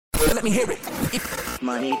Let me hear it.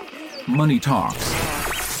 Money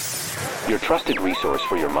Talks. Your trusted resource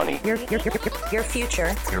for your money. Your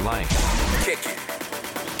future. Your life. Kick it.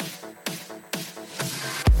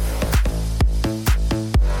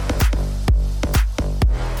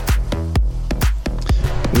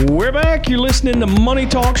 We're back. You're listening to Money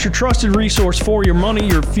Talks, your trusted resource for your money,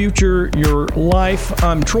 your future, your life.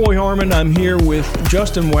 I'm Troy Harmon. I'm here with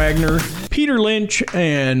Justin Wagner, Peter Lynch,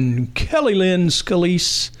 and Kelly Lynn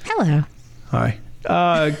Scalise. Hello. Hi.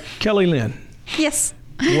 Kelly Lynn, Yes.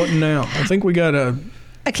 what now? I think we got a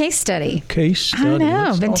A case study. case study. I know.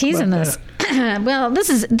 Let's I've been talk teasing about this. that. Well, this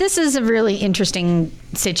is a really interesting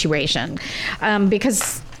situation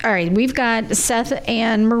because. All right, we've got Seth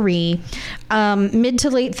and Marie, mid to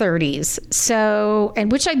late 30s. So,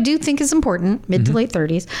 and which I do think is important, mid to late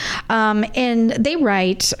 30s. And they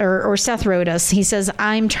write, or Seth wrote us, he says,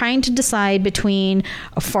 I'm trying to decide between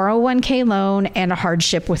a 401k loan and a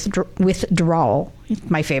hardship withdrawal.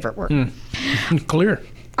 My favorite word. Clear.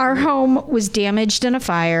 Our home was damaged in a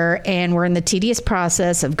fire, and we're in the tedious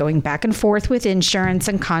process of going back and forth with insurance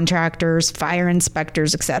and contractors, fire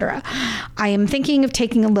inspectors, etc. I am thinking of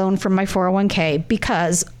taking a loan from my 401k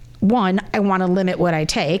because, one, I want to limit what I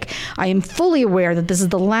take. I am fully aware that this is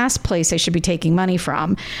the last place I should be taking money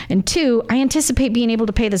from. And two, I anticipate being able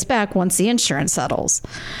to pay this back once the insurance settles.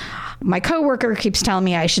 My coworker keeps telling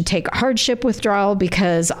me I should take a hardship withdrawal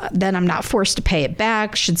because then I'm not forced to pay it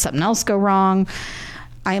back should something else go wrong.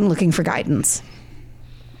 I am looking for guidance.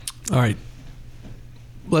 All right.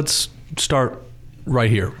 Let's start right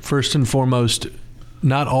here. First and foremost,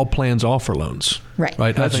 not all plans offer loans. Right.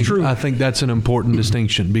 That's true. I think that's an important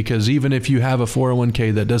distinction because even if you have a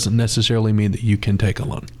 401k, that doesn't necessarily mean that you can take a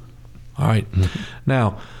loan. All right.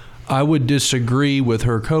 Now, I would disagree with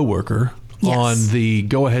her coworker on the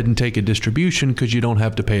go ahead and take a distribution because you don't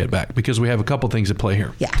have to pay it back because we have a couple things at play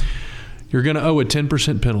here. Yeah. You're going to owe a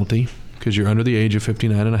 10% penalty because you're under the age of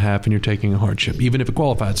 59 and a half and you're taking a hardship, even if it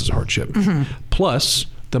qualifies as a hardship. Plus,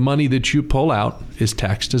 the money that you pull out is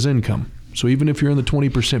taxed as income. So even if you're in the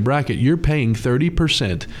 20% bracket, you're paying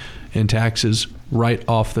 30% in taxes right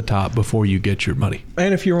off the top before you get your money.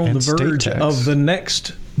 And if you're on And the verge state tax. of the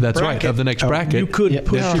next That's bracket, right, of the next bracket. you could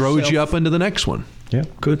push that throws yourself- you up into the next one. Yeah.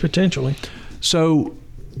 Could potentially. So,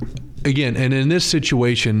 again, and in this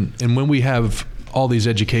situation, and when we have all these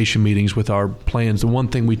education meetings with our plans, the one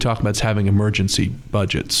thing we talk about is having emergency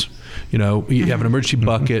budgets. You know, you have an emergency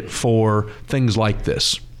bucket for things like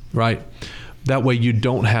this, right? That way you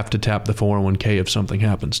don't have to tap the 401k if something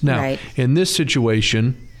happens. Now, Right. in this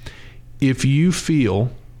situation, if you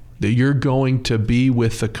feel that you're going to be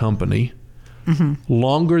with the company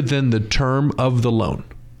longer than the term of the loan,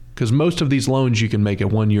 because most of these loans you can make a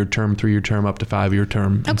 1-year term, 3-year term, up to 5-year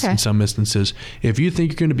term in some instances. If you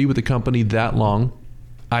think you're going to be with the company that long,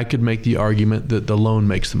 I could make the argument that the loan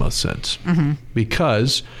makes the most sense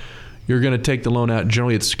because you're going to take the loan out.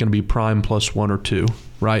 Generally, it's going to be prime plus 1 or 2,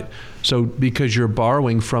 right? So because you're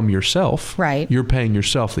borrowing from yourself, Right. you're paying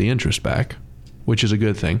yourself the interest back, which is a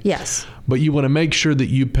good thing. Yes. But you want to make sure that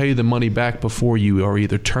you pay the money back before you are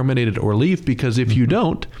either terminated or leave, because if you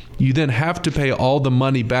don't, you then have to pay all the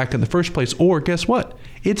money back in the first place. Or guess what?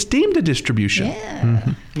 It's deemed a distribution.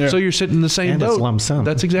 Yeah. So you're sitting in the same And boat. it's lump sum.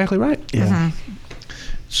 That's exactly right. Yeah.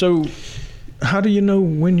 So how do you know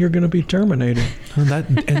when you're going to be terminated? And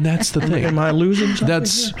that's the thing. Am I losing something?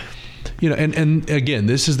 That's, you know, and again,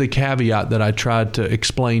 this is the caveat that I tried to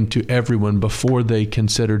explain to everyone before they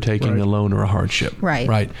consider taking a loan or a hardship. Right.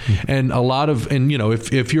 Right. And a lot of, and you know,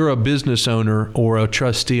 if you're a business owner or a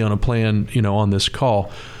trustee on a plan, you know, on this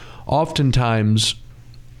call, oftentimes,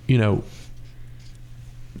 you know,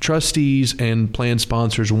 trustees and plan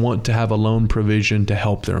sponsors want to have a loan provision to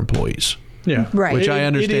help their employees. Yeah. Right. Which I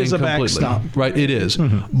understand It is a completely. backstop. Right, it is.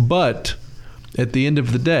 But at the end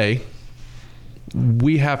of the day,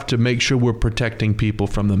 we have to make sure we're protecting people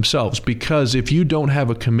from themselves, because if you don't have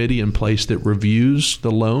a committee in place that reviews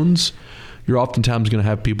the loans, you're oftentimes going to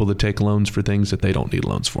have people that take loans for things that they don't need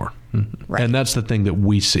loans for. Right. And that's the thing that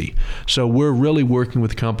we see. So we're really working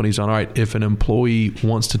with companies on, all right, if an employee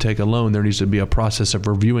wants to take a loan, there needs to be a process of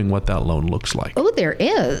reviewing what that loan looks like. Oh, there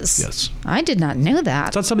is. Yes. I did not know that.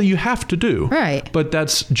 It's not something you have to do. Right. But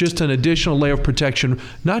that's just an additional layer of protection,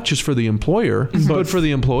 not just for the employer, but for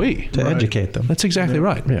the employee. To educate them. That's exactly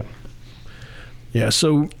right. Yeah. Yeah.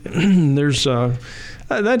 So there's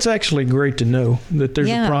that's actually great to know that there's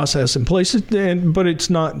Yeah. a process in place, but it's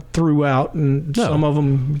not throughout, and No. some of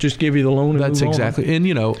them just give you the loan. And That's move on. exactly. And,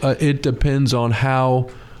 you know, it depends on how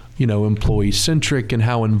employee centric and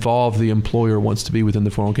how involved the employer wants to be within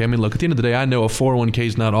the 401k. I mean, look, at the end of the day, I know a 401k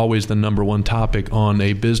is not always the number one topic on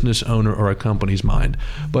a business owner or a company's mind,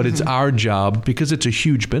 but it's our job, because it's a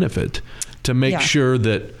huge benefit, to make sure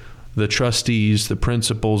that the trustees, the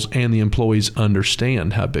principals, and the employees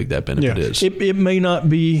understand how big that benefit is. It may not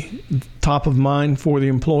be top of mind for the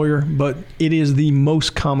employer, but it is the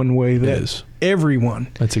most common way that everyone,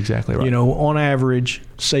 that's exactly right, on average,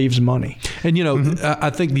 saves money. And, I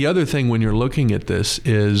think the other thing when you're looking at this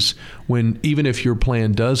is even if your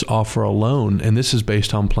plan does offer a loan, and this is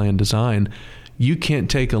based on plan design, you can't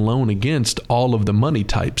take a loan against all of the money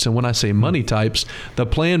types. And when I say money types, the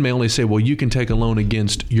plan may only say, well, you can take a loan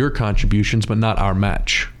against your contributions, but not our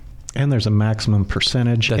match. And there's a maximum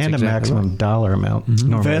percentage and a maximum dollar amount.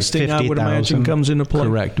 Vesting, I would imagine, comes into play.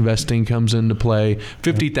 Correct. Vesting comes into play.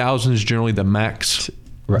 50,000 is generally the max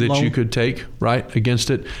that you could take, right, against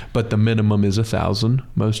it. But the minimum is 1,000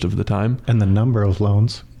 most of the time. And the number of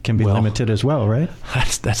loans can be limited as well, right?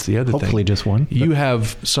 That's the other thing. Hopefully just one. You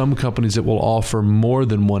have some companies that will offer more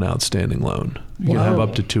than one outstanding loan. You have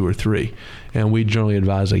up to 2 or 3. And we generally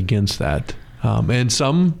advise against that. And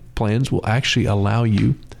some plans will actually allow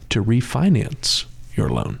you to refinance your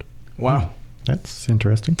loan. Wow. That's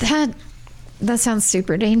interesting. That sounds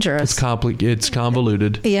super dangerous. It's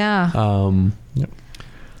convoluted. Yeah.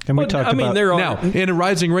 And we talked about now in a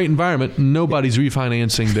rising rate environment, nobody's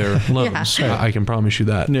refinancing their loans. I can promise you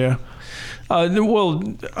that. Yeah.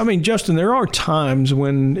 Justin, there are times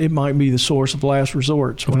when it might be the source of last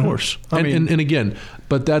resort. Of course. And again,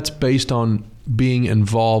 but that's based on being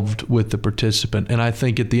involved with the participant. And I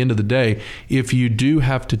think at the end of the day, if you do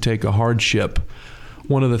have to take a hardship,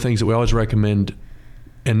 one of the things that we always recommend,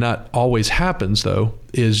 and not always happens though,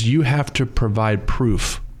 is you have to provide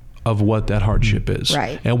proof of what that hardship is,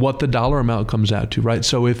 right, and what the dollar amount comes out to, right?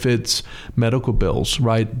 So if it's medical bills,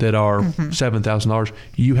 right, that are $7,000,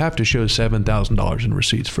 you have to show $7,000 in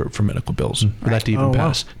receipts for medical bills for that to even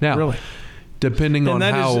pass. Now, really? Depending on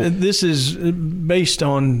how this is based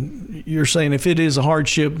on, you're saying if it is a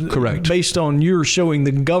hardship, correct, based on you're showing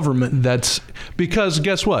the government. That's because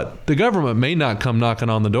guess what? The government may not come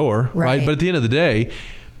knocking on the door, right? But at the end of the day,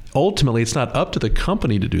 ultimately, it's not up to the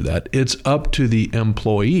company to do that. It's up to the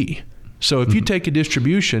employee. So if you take a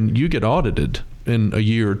distribution, you get audited in a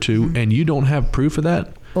year or two, and you don't have proof of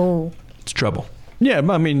that, it's trouble. Yeah,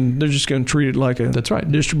 I mean, they're just going to treat it like a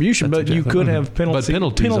distribution, but you could have penalties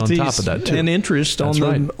on top of that too, and interest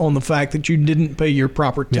on the fact that you didn't pay your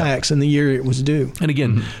proper tax in the year it was due. And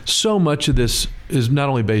again, so much of this is not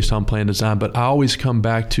only based on plan design, but I always come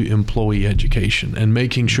back to employee education and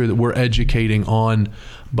making sure that we're educating on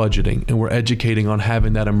budgeting and we're educating on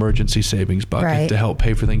having that emergency savings bucket to help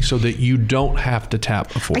pay for things so that you don't have to tap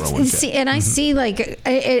a 401k. I see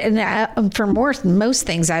for most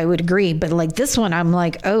things I would agree, but like this one, I'm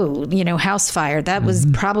like, house fire. That was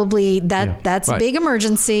probably that's a big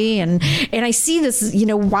emergency. And I see this,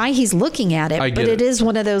 why he's looking at it, but it is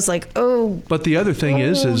one of those But the other thing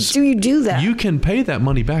is do you do that? You can pay that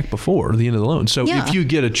money back before the end of the loan. So if you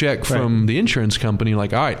get a check from the insurance company,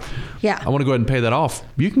 like, all right, I want to go ahead and pay that off.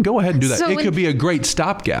 You can go ahead and do that. It could be a great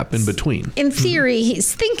stopgap in between. In theory,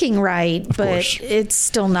 he's thinking right, but it's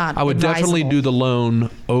still not I would advisable. definitely do the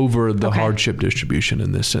loan over the hardship distribution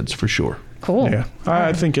in this sense, for sure. Cool. Yeah,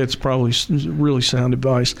 I think that's probably really sound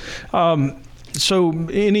advice. So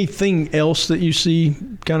anything else that you see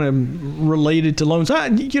kind of related to loans?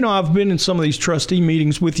 I've been in some of these trustee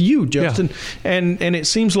meetings with you, Justin, and it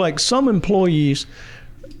seems like some employees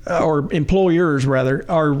or employers rather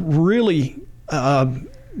are really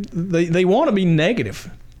they want to be negative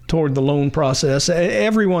toward the loan process.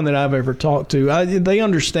 Everyone that I've ever talked to, they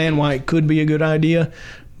understand why it could be a good idea,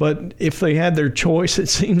 but if they had their choice, it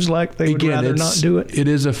seems like they would rather not do it. It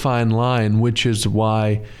is a fine line, which is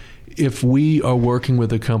why if we are working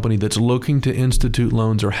with a company that's looking to institute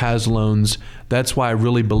loans or has loans, that's why I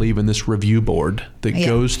really believe in this review board that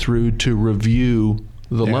goes through to review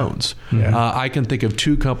the loans. I can think of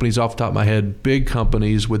 2 companies off the top of my head, big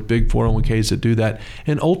companies with big 401ks that do that.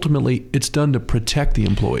 And ultimately, it's done to protect the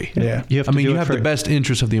employee. Yeah. You have the best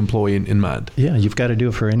interest of the employee in mind. Yeah, you've got to do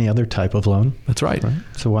it for any other type of loan. That's right.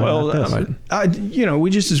 So why not this? We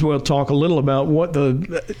just as well talk a little about what the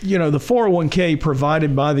 401k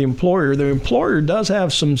provided by the employer. The employer does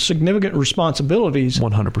have some significant responsibilities.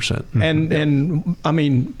 100%. And I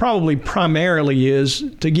mean, probably primarily is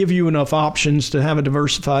to give you enough options to have a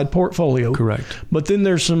diversified portfolio. Correct. But then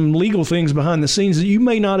there's some legal things behind the scenes that you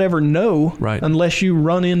may not ever know unless you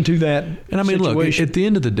run into that And I mean, situation. look, at the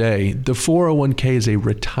end of the day, the 401k is a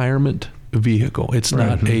retirement vehicle. It's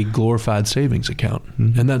not a glorified savings account.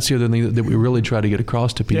 And that's the other thing that we really try to get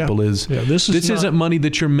across to people is this isn't money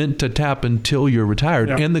that you're meant to tap until you're retired.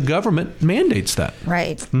 Yeah. And the government mandates that.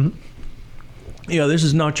 Right. Mm-hmm. Yeah, this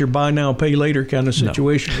is not your buy now, pay later kind of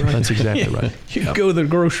situation. No, right? That's exactly right. You go to the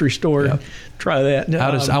grocery store and try that.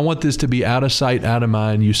 I want this to be out of sight, out of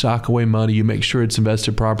mind. You sock away money. You make sure it's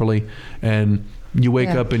invested properly. And you wake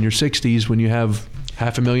up in your 60s when you have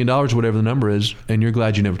 $500,000, whatever the number is, and you're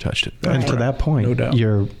glad you never touched it. And to that point, no doubt.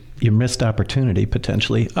 Your missed opportunity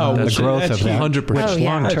potentially. The growth of that, 100%. which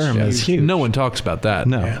long term is huge. No one talks about that.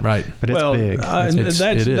 No, right? But it's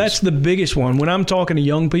big. That's the biggest one. When I'm talking to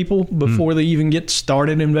young people before they even get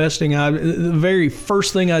started investing, the very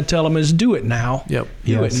first thing I tell them is do it now. Yep.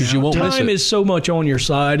 Because you won't miss it. Time is so much on your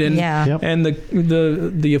side, and and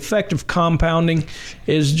the effect of compounding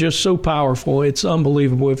is just so powerful. It's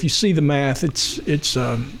unbelievable. If you see the math, it's.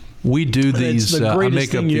 We do these. I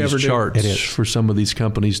make up these charts for some of these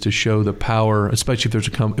companies to show the power, especially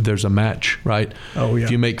if there's a match, right? Oh yeah.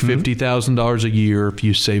 If you make $50,000 a year, if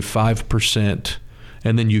you save 5%,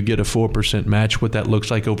 and then you get a 4% match, what that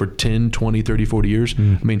looks like over 10, 20, 30, 40 years.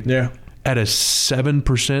 I mean, at a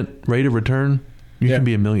 7% rate of return, you can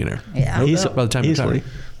be a millionaire. Yeah. By the time you're retired.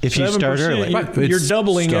 If you start early. You're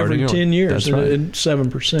doubling every 10 years at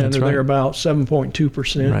 7%, or thereabout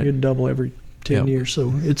 7.2%. You'd double every 10 years.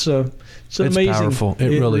 So it's amazing. Powerful.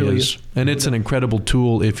 It really is. And it's an incredible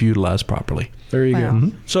tool if utilized properly. There you go.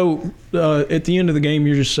 Mm-hmm. So at the end of the game,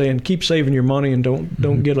 you're just saying keep saving your money and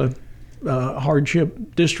don't get a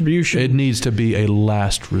hardship distribution. It needs to be a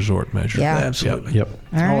last resort measure. Yeah, absolutely. Yep.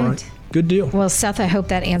 All right. Good deal. Well, Seth, I hope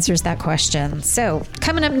that answers that question. So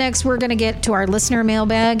coming up next, we're going to get to our listener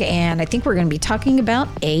mailbag, and I think we're going to be talking about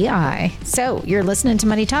AI. So you're listening to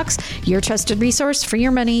Money Talks, your trusted resource for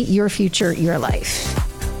your money, your future, your life.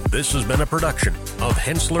 This has been a production of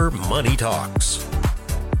Henssler Money Talks.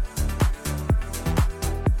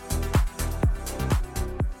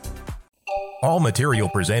 All material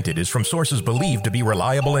presented is from sources believed to be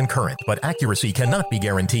reliable and current, but accuracy cannot be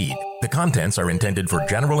guaranteed. The contents are intended for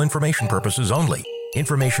general information purposes only.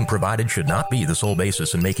 Information provided should not be the sole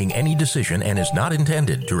basis in making any decision and is not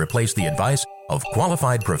intended to replace the advice of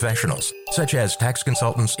qualified professionals, such as tax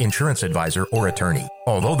consultants, insurance advisor, or attorney.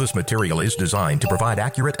 Although this material is designed to provide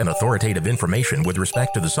accurate and authoritative information with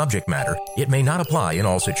respect to the subject matter, it may not apply in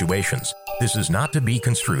all situations. This is not to be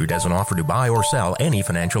construed as an offer to buy or sell any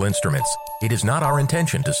financial instruments. It is not our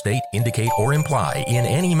intention to state, indicate, or imply in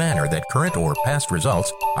any manner that current or past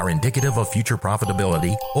results are indicative of future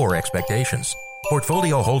profitability or expectations.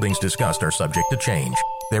 Portfolio holdings discussed are subject to change.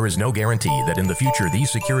 There is no guarantee that in the future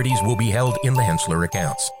these securities will be held in the Henssler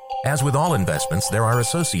accounts. As with all investments, there are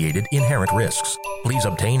associated inherent risks. Please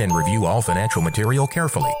obtain and review all financial material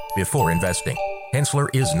carefully before investing. Henssler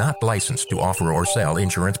is not licensed to offer or sell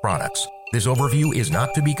insurance products. This overview is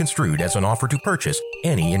not to be construed as an offer to purchase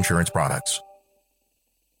any insurance products.